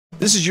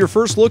This is your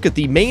first look at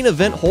the main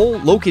event hole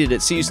located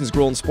at Seasons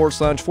Grill and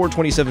Sports Lounge,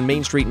 427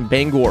 Main Street in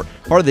Bangor,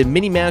 part of the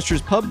Mini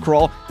Masters Pub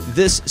Crawl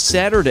this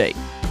Saturday.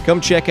 Come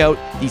check out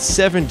the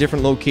 7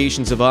 different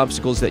locations of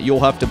obstacles that you'll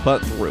have to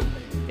putt through,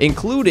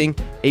 including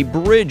a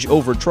bridge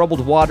over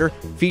troubled water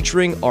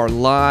featuring our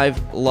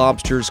live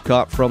lobsters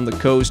caught from the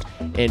coast.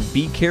 And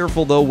be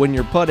careful though when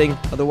you're putting,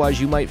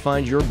 otherwise you might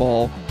find your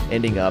ball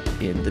ending up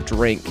in the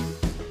drink.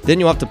 Then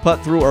you'll have to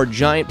putt through our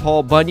giant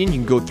Paul Bunyan. You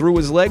can go through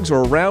his legs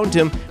or around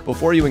him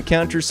before you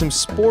encounter some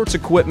sports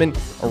equipment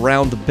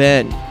around the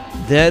bend.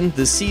 Then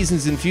the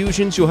Seasons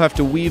Infusions you'll have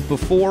to weave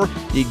before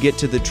you get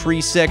to the tree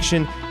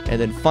section,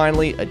 and then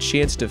finally a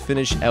chance to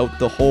finish out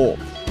the hole.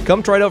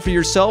 Come try it out for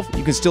yourself.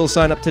 You can still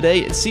sign up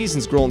today at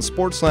Seasons Grill and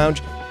Sports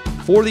Lounge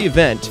for the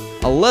event,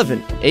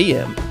 11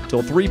 a.m.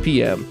 till 3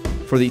 p.m.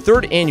 for the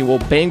 3rd annual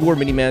Bangor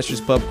Mini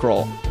Masters Pub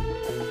Crawl.